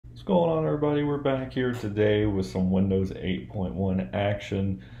What's going on, everybody? We're back here today with some Windows 8.1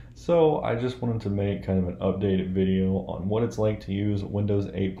 action. So I just wanted to make kind of an updated video on what it's like to use Windows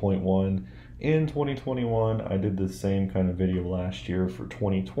 8.1 in 2021. I did the same kind of video last year for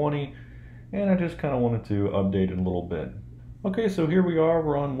 2020, and I just kind of wanted to update it a little bit. Okay, so here we are.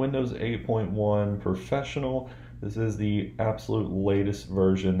 We're on Windows 8.1 Professional. This is the absolute latest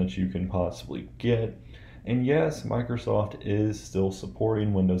version that you can possibly get. And yes, Microsoft is still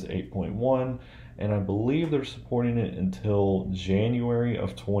supporting Windows 8.1, and I believe they're supporting it until January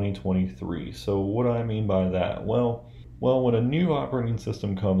of 2023. So what do I mean by that? Well, when a new operating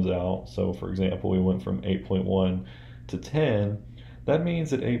system comes out, so for example, we went from 8.1 to 10, that means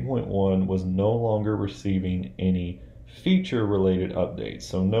that 8.1 was no longer receiving any feature-related updates,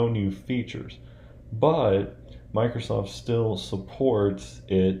 so no new features. But Microsoft still supports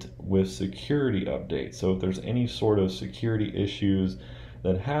it with security updates. So if there's any sort of security issues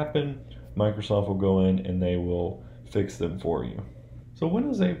that happen, Microsoft will go in and they will fix them for you. So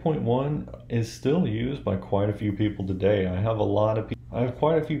Windows 8.1 is still used by quite a few people today. I have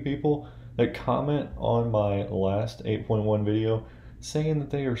quite a few people that comment on my last 8.1 video saying that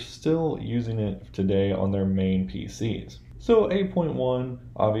they are still using it today on their main PCs. So 8.1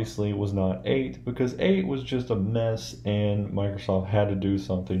 obviously was not 8 because 8 was just a mess and Microsoft had to do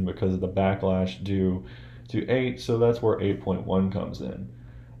something because of the backlash due to 8, so that's where 8.1 comes in.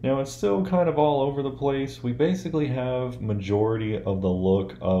 Now it's still kind of all over the place. We basically have majority of the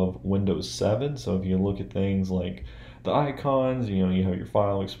look of Windows 7, so if you look at things like the icons, you have your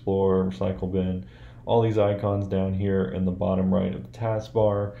File Explorer, Recycle Bin, all these icons down here in the bottom right of the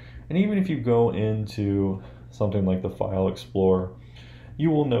taskbar, and even if you go into something like the File Explorer, you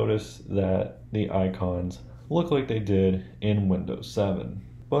will notice that the icons look like they did in Windows 7.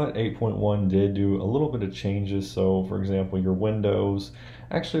 But 8.1 did do a little bit of changes, so for example, your windows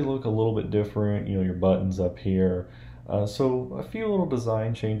actually look a little bit different, your buttons up here. So a few little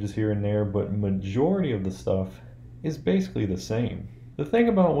design changes here and there, but majority of the stuff is basically the same. The thing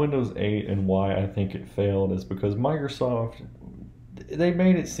about Windows 8 and why I think it failed is because Microsoft, they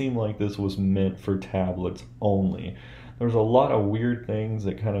made it seem like this was meant for tablets only. There's a lot of weird things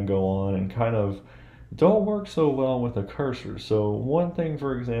that kind of go on and kind of don't work so well with a cursor. So one thing,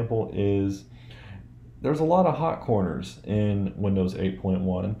 for example, is there's a lot of hot corners in Windows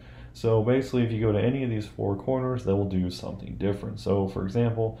 8.1. So basically, if you go to any of these four corners, they will do something different. So for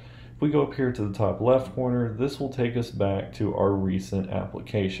example, if we go up here to the top left corner, this will take us back to our recent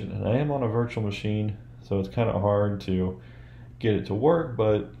application. And I am on a virtual machine, so it's kind of hard to get it to work,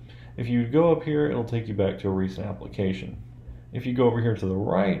 but if you go up here, it'll take you back to a recent application. If you go over here to the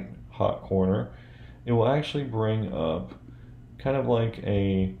right hot corner, it will actually bring up kind of like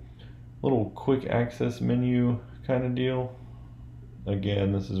a little quick access menu kind of deal.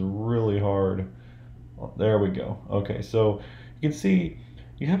 Again, this is really hard. There we go. Okay, so you can see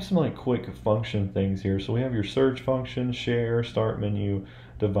you have some like quick function things here. So we have your search function, share, start menu,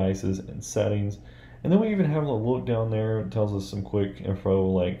 devices, and settings. And then we even have a look down there. It tells us some quick info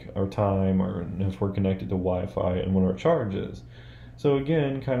like our time or if we're connected to Wi-Fi and what our charge is. So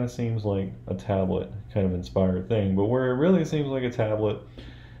again, kind of seems like a tablet kind of inspired thing. But where it really seems like a tablet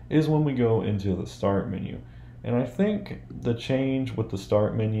is when we go into the start menu. And I think the change with the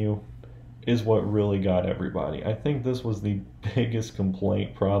start menu is what really got everybody. I think this was the biggest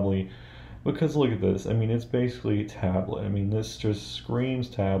complaint probably because look at this. I mean, it's basically a tablet. I mean, this just screams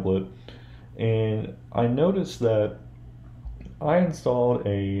tablet. And I noticed that I installed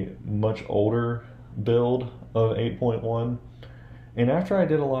a much older build of 8.1, and after I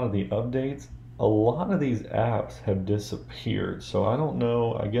did a lot of the updates, a lot of these apps have disappeared. So I don't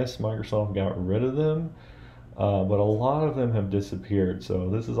know, I guess Microsoft got rid of them, but a lot of them have disappeared. So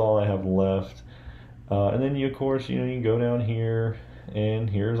this is all I have left. And then of course, you can go down here, and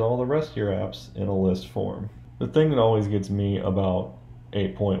here's all the rest of your apps in a list form. The thing that always gets me about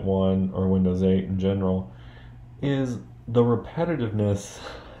 8.1 or Windows 8 in general is the repetitiveness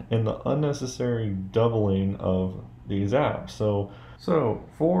and the unnecessary doubling of these apps. So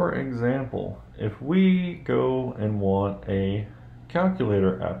for example, if we go and want a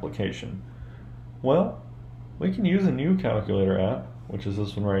calculator application, well, we can use a new calculator app, which is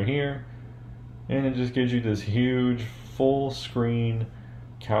this one right here, and it just gives you this huge full screen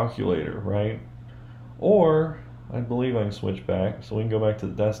calculator, right? Or I believe I can switch back, so we can go back to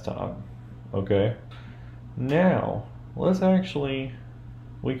the desktop. Okay, now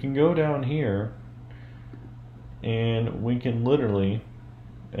we can go down here and we can literally,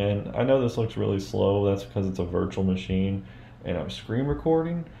 and I know this looks really slow, that's because it's a virtual machine and I'm screen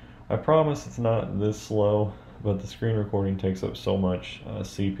recording. I promise it's not this slow, but the screen recording takes up so much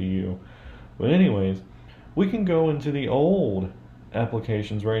CPU. But anyways, we can go into the old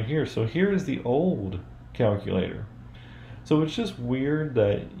applications right here. So here is the old calculator. So it's just weird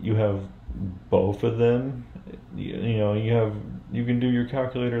that you have both of them. You know, you can do your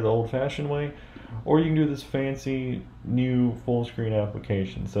calculator the old-fashioned way, or you can do this fancy new full screen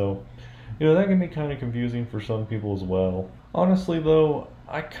application. So, you know, that can be kind of confusing for some people as well. Honestly though,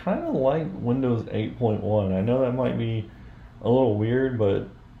 I kind of like Windows 8.1. I know that might be a little weird, but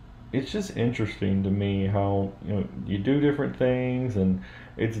it's just interesting to me how, you know, you do different things, and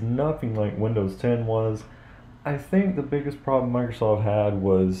it's nothing like Windows 10 was. I think the biggest problem Microsoft had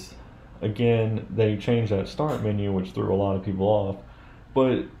was, again, they changed that start menu, which threw a lot of people off,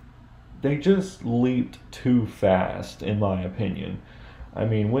 but they just leaped too fast, in my opinion. I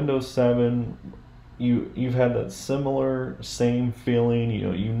mean, Windows 7, you've had that same feeling.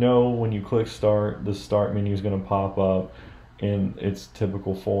 You know when you click start, the start menu is going to pop up in its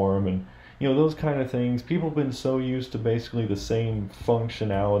typical form, and you know, those kind of things. People have been so used to basically the same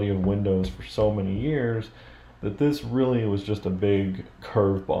functionality of Windows for so many years that this really was just a big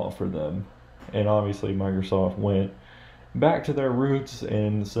curveball for them. And obviously Microsoft went back to their roots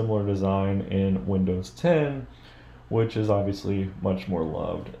in similar design in Windows 10, which is obviously much more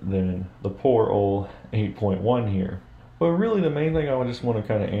loved than the poor old 8.1 here. But really the main thing I just want to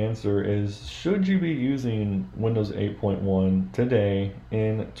kind of answer is, should you be using Windows 8.1 today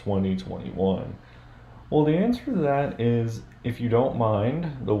in 2021? Well, the answer to that is, if you don't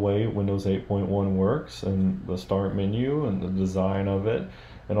mind the way Windows 8.1 works and the start menu and the design of it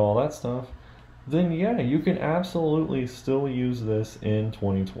and all that stuff, then yeah, you can absolutely still use this in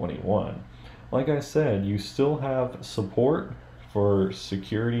 2021. Like I said, you still have support for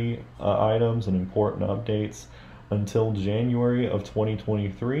security items and important updates until January of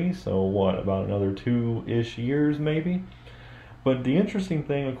 2023, so what, about another 2-ish years maybe? But the interesting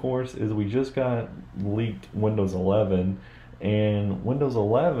thing, of course, is we just got leaked Windows 11, and Windows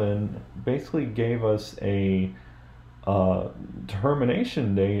 11 basically gave us a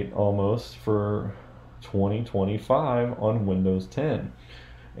termination date almost for 2025 on Windows 10.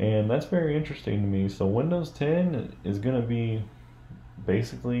 And that's very interesting to me. So Windows 10 is going to be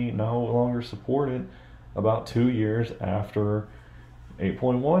basically no longer supported about 2 years after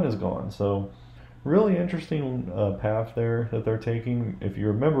 8.1 is gone. So really interesting path there that they're taking. If you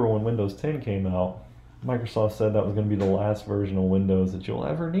remember when Windows 10 came out, Microsoft said that was going to be the last version of Windows that you'll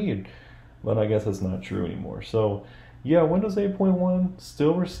ever need, but I guess that's not true anymore. So yeah, Windows 8.1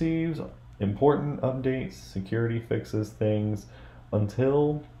 still receives important updates, security fixes, things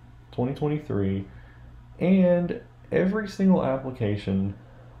until 2023, and every single application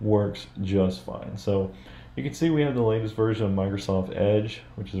works just fine. So you can see we have the latest version of Microsoft Edge,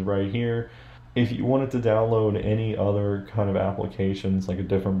 which is right here. If you wanted to download any other kind of applications, like a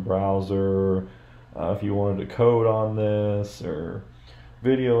different browser, if you wanted to code on this, or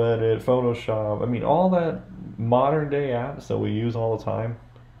video edit, Photoshop, I mean, all that modern day apps that we use all the time,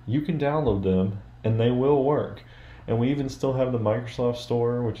 you can download them and they will work. And we even still have the Microsoft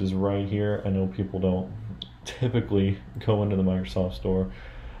Store, which is right here. I know people don't typically go into the Microsoft Store,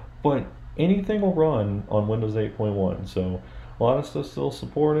 but anything will run on Windows 8.1. So a lot of stuff still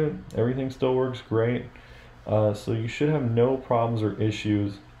supported, everything still works great. So you should have no problems or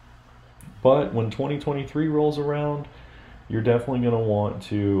issues. But when 2023 rolls around, you're definitely going to want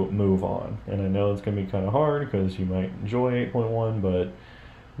to move on. And I know it's going to be kind of hard because you might enjoy 8.1, but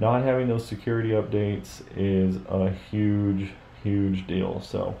not having those security updates is a huge deal.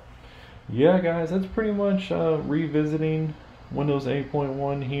 So yeah, guys, that's pretty much revisiting Windows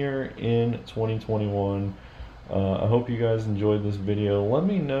 8.1 here in 2021. I hope you guys enjoyed this video. Let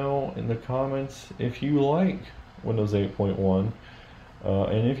me know in the comments if you like Windows 8.1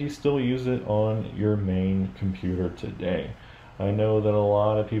 and if you still use it on your main computer today. I know that a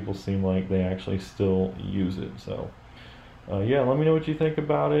lot of people seem like they actually still use it. So yeah, let me know what you think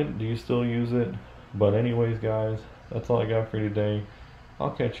about it. Do you still use it? But anyways, guys, that's all I got for you today.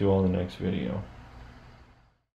 I'll catch you all in the next video.